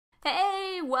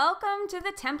Hey, welcome to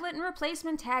the template and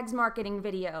replacement tags marketing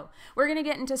video. We're going to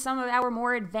get into some of our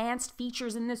more advanced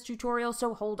features in this tutorial,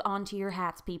 so hold on to your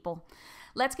hats, people.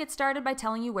 Let's get started by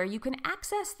telling you where you can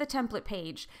access the template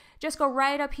page. Just go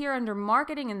right up here under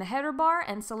marketing in the header bar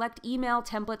and select email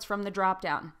templates from the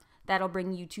dropdown. That'll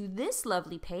bring you to this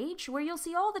lovely page where you'll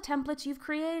see all the templates you've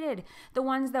created, the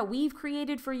ones that we've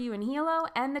created for you in Hilo,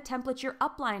 and the templates your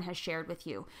upline has shared with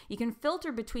you. You can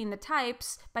filter between the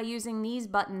types by using these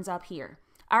buttons up here.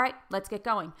 All right, let's get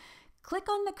going. Click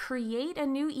on the Create a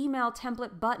New Email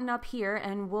Template button up here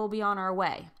and we'll be on our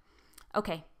way.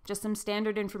 Okay, just some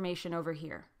standard information over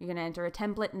here. You're going to enter a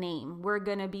template name. We're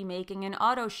going to be making an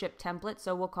auto ship template,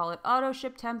 so we'll call it auto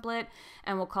ship template,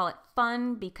 and we'll call it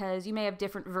fun because you may have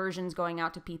different versions going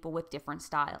out to people with different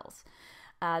styles.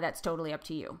 That's totally up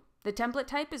to you. The template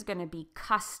type is going to be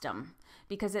custom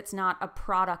because it's not a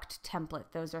product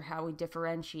template. Those are how we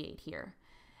differentiate here.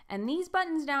 And these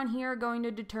buttons down here are going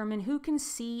to determine who can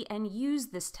see and use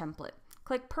this template.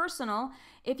 Click Personal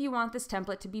if you want this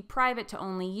template to be private to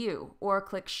only you, or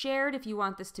click Shared if you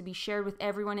want this to be shared with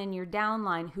everyone in your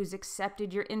downline who's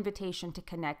accepted your invitation to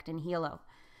connect in Hilo.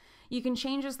 You can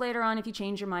change this later on if you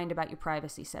change your mind about your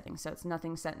privacy settings, so it's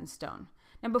nothing set in stone.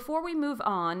 Now before we move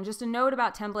on, just a note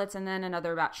about templates and then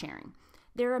another about sharing.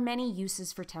 There are many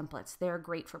uses for templates. They're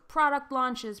great for product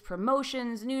launches,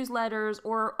 promotions, newsletters,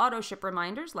 or auto ship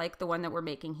reminders like the one that we're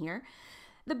making here.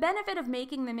 The benefit of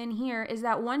making them in here is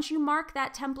that once you mark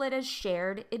that template as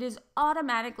shared, it is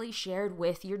automatically shared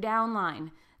with your downline.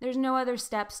 There's no other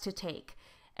steps to take.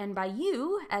 And by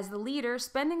you, as the leader,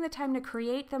 spending the time to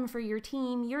create them for your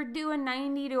team, you're doing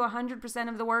 90 to 100%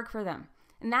 of the work for them.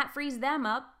 And that frees them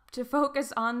up to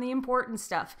focus on the important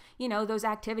stuff. You know, those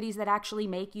activities that actually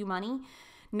make you money.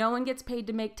 No one gets paid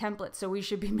to make templates, so we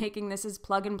should be making this as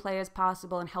plug and play as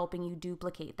possible and helping you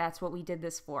duplicate. That's what we did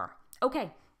this for. Okay.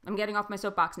 I'm getting off my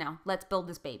soapbox now. Let's build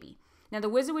this baby. Now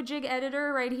the Wysiwyg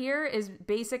Editor right here is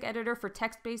basic editor for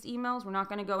text-based emails. We're not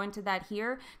going to go into that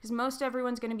here because most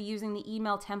everyone's going to be using the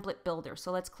email template builder.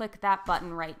 So let's click that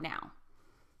button right now.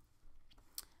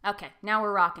 Okay, now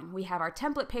we're rocking. We have our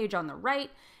template page on the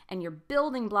right and your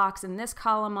building blocks in this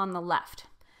column on the left.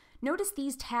 Notice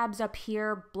these tabs up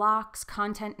here, blocks,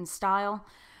 content, and style.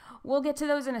 We'll get to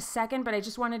those in a second, but I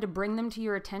just wanted to bring them to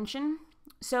your attention.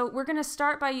 So we're going to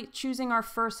start by choosing our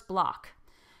first block.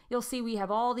 You'll see we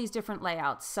have all these different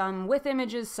layouts, some with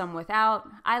images, some without.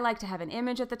 I like to have an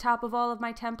image at the top of all of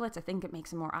my templates. I think it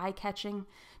makes them more eye-catching.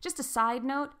 Just a side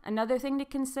note, another thing to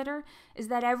consider is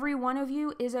that every one of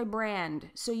you is a brand.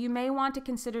 So you may want to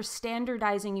consider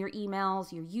standardizing your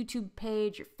emails, your YouTube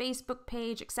page, your Facebook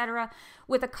page, etc.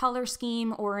 with a color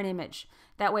scheme or an image.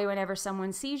 That way, whenever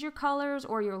someone sees your colors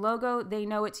or your logo, they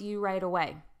know it's you right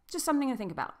away. Just something to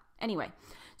think about. Anyway,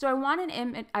 so I want an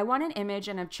image,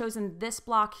 and I've chosen this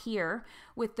block here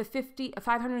with the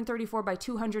 534 by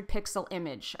 200 pixel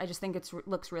image. I just think it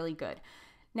looks really good.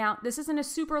 Now, this isn't a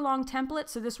super long template,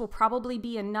 so this will probably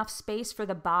be enough space for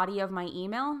the body of my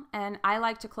email, and I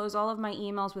like to close all of my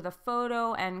emails with a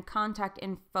photo and contact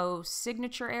info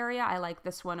signature area. I like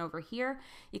this one over here.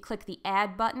 You click the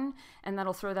Add button, and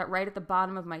that'll throw that right at the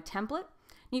bottom of my template.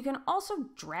 You can also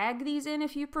drag these in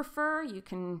if you prefer. You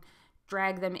can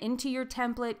drag them into your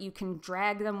template. You can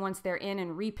drag them once they're in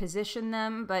and reposition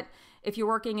them, but if you're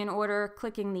working in order,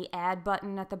 clicking the Add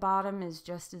button at the bottom is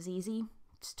just as easy.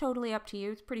 It's totally up to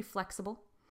you. It's pretty flexible.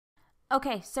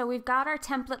 Okay, so we've got our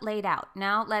template laid out.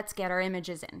 Now let's get our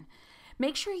images in.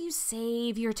 Make sure you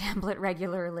save your template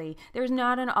regularly. There's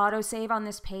not an autosave on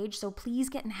this page, so please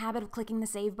get in the habit of clicking the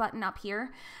Save button up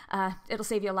here. It'll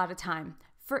save you a lot of time.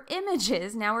 For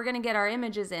images, now we're going to get our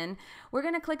images in. We're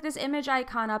going to click this image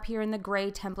icon up here in the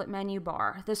gray template menu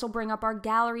bar. This will bring up our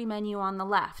gallery menu on the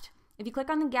left. If you click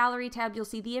on the gallery tab, you'll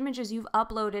see the images you've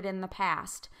uploaded in the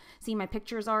past. See, my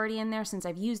picture is already in there since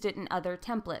I've used it in other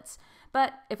templates.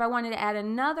 But if I wanted to add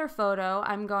another photo,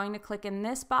 I'm going to click in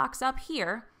this box up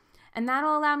here, and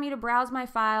that'll allow me to browse my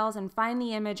files and find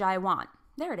the image I want.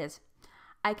 There it is.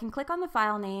 I can click on the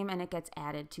file name and it gets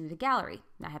added to the gallery.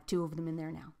 I have 2 of them in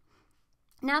there now.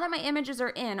 Now that my images are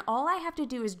in, all I have to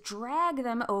do is drag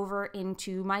them over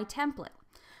into my template.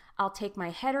 I'll take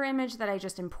my header image that I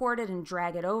just imported and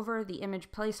drag it over the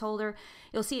image placeholder.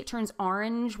 You'll see it turns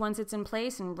orange once it's in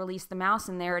place, and release the mouse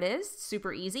and there it is.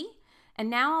 Super easy. And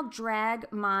now I'll drag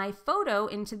my photo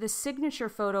into the signature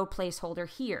photo placeholder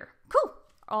here. Cool.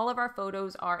 All of our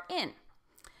photos are in.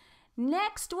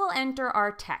 Next, we'll enter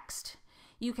our text.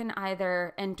 You can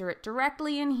either enter it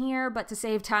directly in here, but to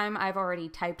save time, I've already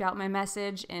typed out my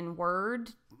message in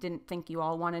Word. Didn't think you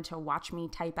all wanted to watch me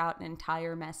type out an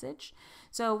entire message.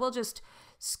 So we'll just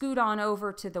scoot on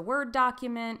over to the Word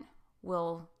document.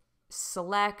 We'll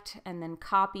select and then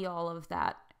copy all of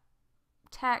that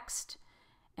text,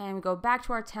 and we go back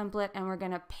to our template and we're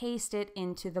going to paste it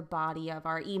into the body of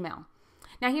our email.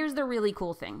 Now here's the really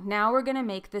cool thing. Now we're going to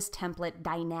make this template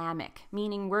dynamic,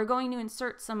 meaning we're going to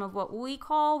insert some of what we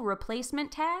call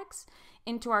replacement tags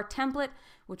into our template,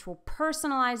 which will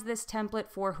personalize this template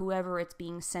for whoever it's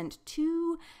being sent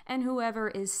to and whoever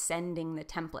is sending the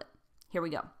template. Here we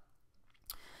go.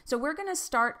 So we're going to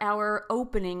start our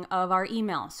opening of our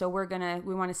email. So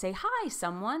we want to say hi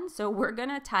someone. So we're going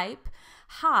to type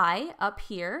hi up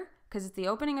here because it's the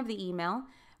opening of the email.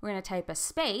 We're going to type a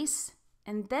space,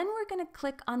 and then we're going to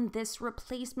click on this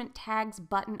replacement tags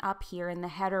button up here in the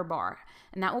header bar.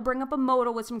 And that will bring up a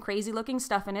modal with some crazy looking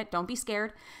stuff in it. Don't be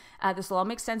scared. This will all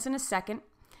make sense in a second.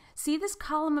 See this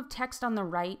column of text on the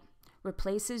right?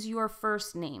 Replaces your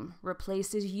first name,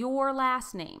 replaces your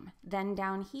last name. Then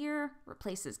down here,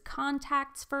 replaces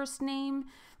contact's first name,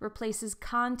 replaces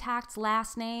contact's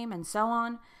last name, and so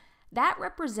on. That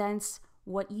represents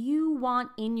what you want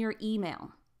in your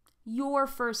email. Your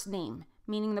first name,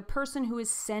 meaning the person who is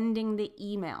sending the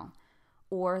email,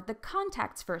 or the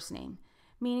contact's first name,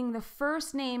 meaning the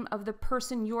first name of the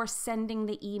person you're sending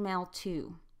the email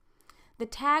to. The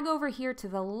tag over here to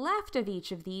the left of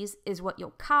each of these is what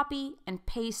you'll copy and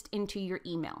paste into your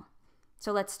email.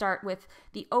 So let's start with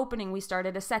the opening we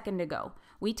started a second ago.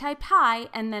 We typed hi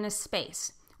and then a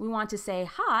space. We want to say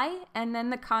hi and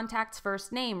then the contact's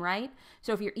first name, right?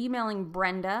 So if you're emailing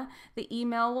Brenda, the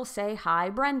email will say hi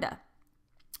Brenda.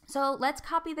 So let's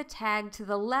copy the tag to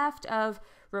the left of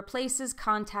replaces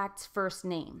contact's first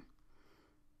name,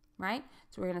 right?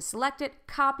 So we're going to select it,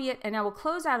 copy it, and now we'll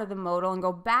close out of the modal and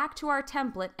go back to our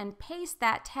template and paste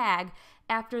that tag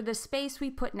after the space we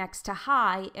put next to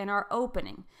hi in our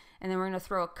opening. And then we're going to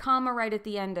throw a comma right at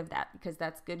the end of that because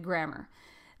that's good grammar.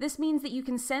 This means that you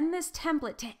can send this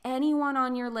template to anyone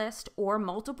on your list or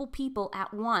multiple people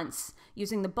at once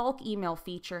using the bulk email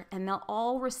feature, and they'll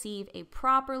all receive a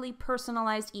properly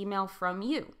personalized email from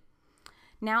you.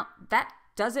 Now, that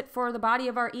does it for the body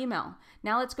of our email.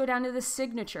 Now let's go down to the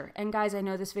signature. And guys, I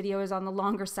know this video is on the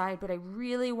longer side, but I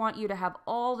really want you to have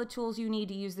all the tools you need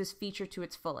to use this feature to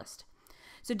its fullest.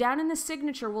 So down in the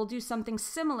signature, we'll do something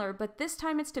similar, but this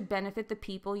time it's to benefit the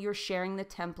people you're sharing the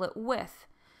template with.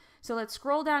 So let's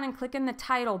scroll down and click in the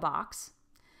title box.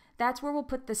 That's where we'll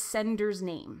put the sender's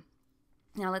name.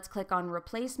 Now let's click on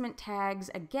replacement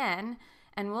tags again,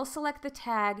 and we'll select the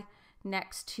tag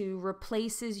next to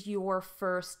replaces your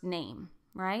first name,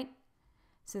 right?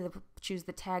 So choose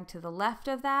the tag to the left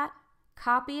of that,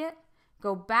 copy it,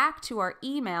 go back to our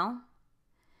email,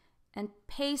 and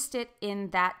paste it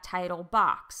in that title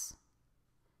box,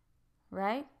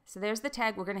 right? So there's the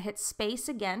tag. We're going to hit space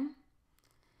again,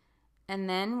 and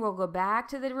then we'll go back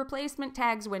to the replacement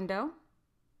tags window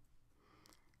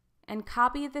and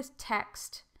copy this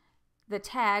text, the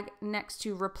tag next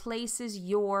to replaces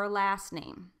your last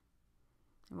name.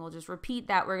 And we'll just repeat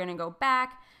that. We're going to go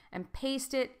back and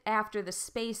paste it after the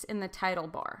space in the title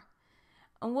bar.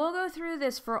 And we'll go through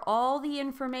this for all the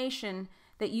information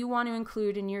that you want to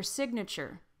include in your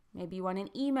signature. Maybe you want an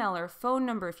email or a phone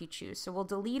number if you choose. So we'll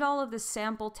delete all of the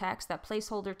sample text, that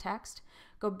placeholder text,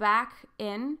 go back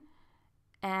in,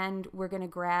 and we're going to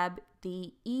grab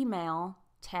the email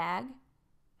tag,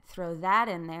 throw that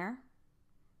in there,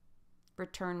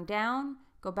 return down,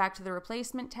 go back to the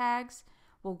replacement tags.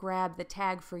 We'll grab the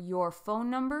tag for your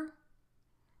phone number.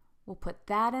 We'll put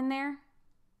that in there.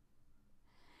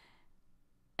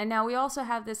 And now we also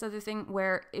have this other thing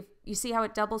where if you see how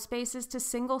it double spaces to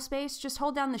single space, just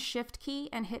hold down the shift key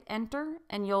and hit enter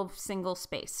and you'll single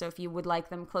space. So if you would like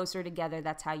them closer together,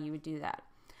 that's how you would do that.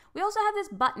 We also have this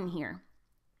button here.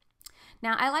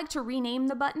 Now I like to rename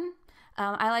the button.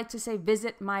 I like to say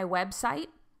visit my website.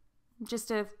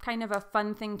 Just a kind of a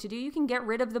fun thing to do. You can get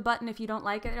rid of the button if you don't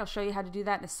like it. I'll show you how to do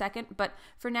that in a second. But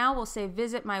for now, we'll say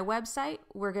visit my website.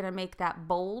 We're going to make that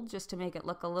bold just to make it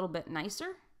look a little bit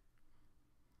nicer.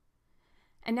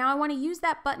 And now I want to use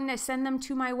that button to send them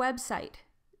to my website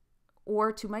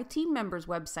or to my team member's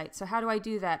website. So how do I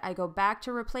do that? I go back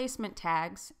to replacement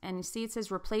tags and you see it says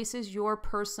replaces your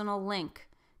personal link.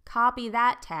 Copy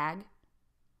that tag.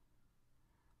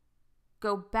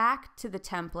 Go back to the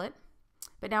template.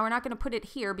 But now we're not going to put it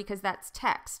here because that's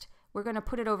text. We're going to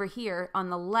put it over here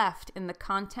on the left in the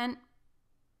content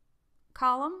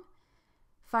column.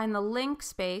 Find the link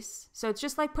space. So it's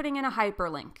just like putting in a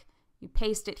hyperlink. You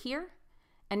paste it here,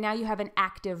 and now you have an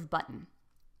active button.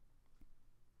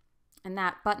 And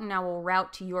that button now will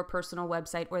route to your personal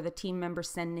website or the team member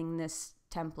sending this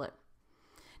template.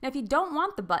 Now, if you don't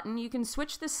want the button, you can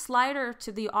switch this slider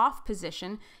to the off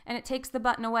position and it takes the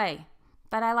button away.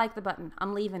 But I like the button.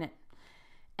 I'm leaving it.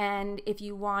 And if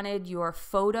you wanted your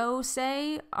photo,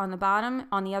 say, on the bottom,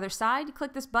 on the other side, you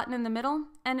click this button in the middle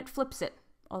and it flips it.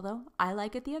 Although I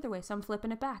like it the other way, so I'm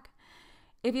flipping it back.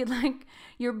 If you'd like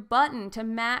your button to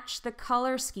match the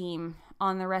color scheme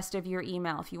on the rest of your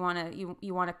email, if you want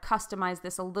to customize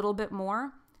this a little bit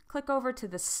more, click over to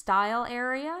the style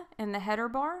area in the header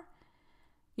bar.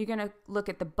 You're going to look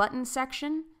at the button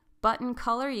section, button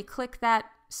color. You click that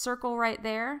circle right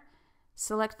there,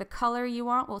 select the color you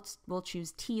want. We'll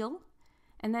choose teal,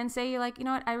 and then say you like, you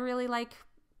know what, I really like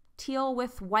teal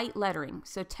with white lettering.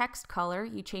 So text color,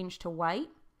 you change to white.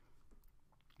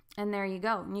 And there you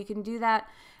go. And you can do that.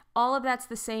 All of that's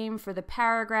the same for the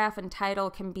paragraph, and title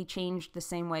can be changed the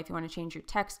same way. If you want to change your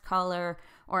text color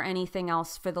or anything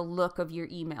else for the look of your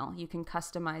email, you can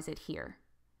customize it here.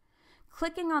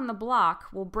 Clicking on the block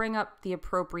will bring up the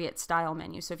appropriate style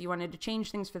menu. So if you wanted to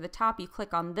change things for the top, you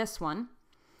click on this one.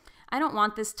 I don't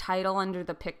want this title under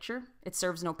the picture. It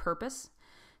serves no purpose.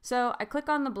 So I click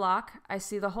on the block. I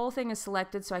see the whole thing is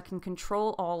selected, so I can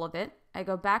control all of it. I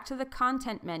go back to the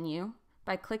content menu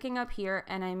by clicking up here,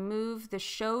 and I move the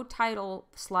show title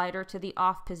slider to the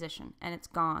off position, and it's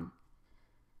gone.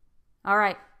 All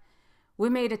right, we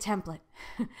made a template.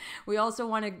 We also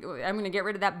want to, I'm going to get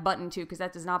rid of that button too, because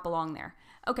that does not belong there.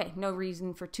 Okay, no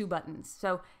reason for 2 buttons.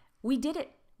 So we did it.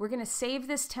 We're going to save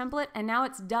this template, and now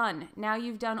it's done. Now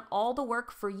you've done all the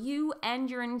work for you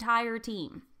and your entire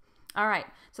team. All right,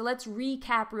 so let's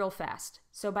recap real fast.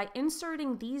 So by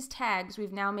inserting these tags,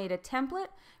 we've now made a template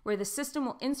where the system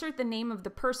will insert the name of the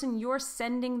person you're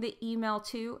sending the email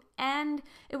to, and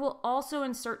it will also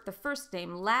insert the first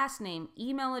name, last name,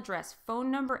 email address,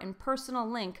 phone number, and personal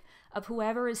link of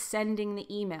whoever is sending the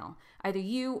email, either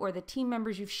you or the team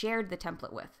members you've shared the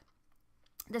template with.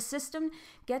 The system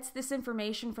gets this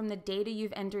information from the data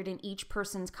you've entered in each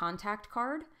person's contact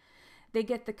card. They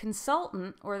get the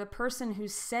consultant, or the person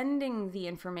who's sending the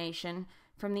information,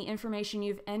 from the information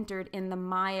you've entered in the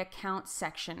My Account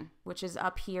section, which is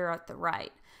up here at the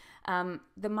right.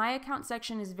 The My Account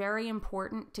section is very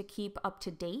important to keep up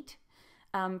to date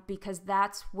because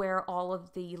that's where all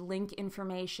of the link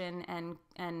information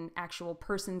and actual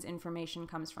person's information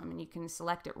comes from, and you can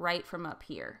select it right from up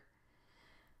here.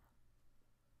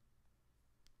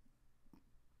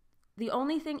 The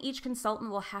only thing each consultant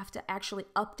will have to actually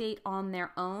update on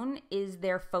their own is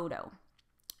their photo.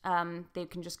 They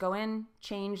can just go in,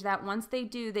 change that. Once they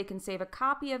do, they can save a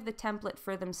copy of the template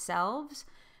for themselves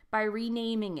by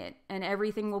renaming it, and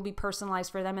everything will be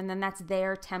personalized for them, and then that's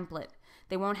their template.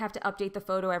 They won't have to update the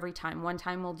photo every time. One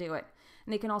time will do it.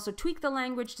 And they can also tweak the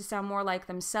language to sound more like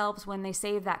themselves when they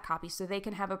save that copy, so they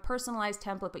can have a personalized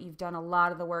template, but you've done a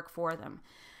lot of the work for them.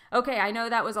 Okay, I know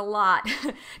that was a lot.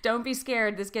 Don't be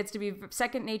scared. This gets to be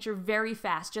second nature very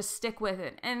fast. Just stick with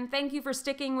it. And thank you for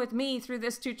sticking with me through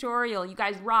this tutorial. You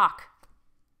guys rock.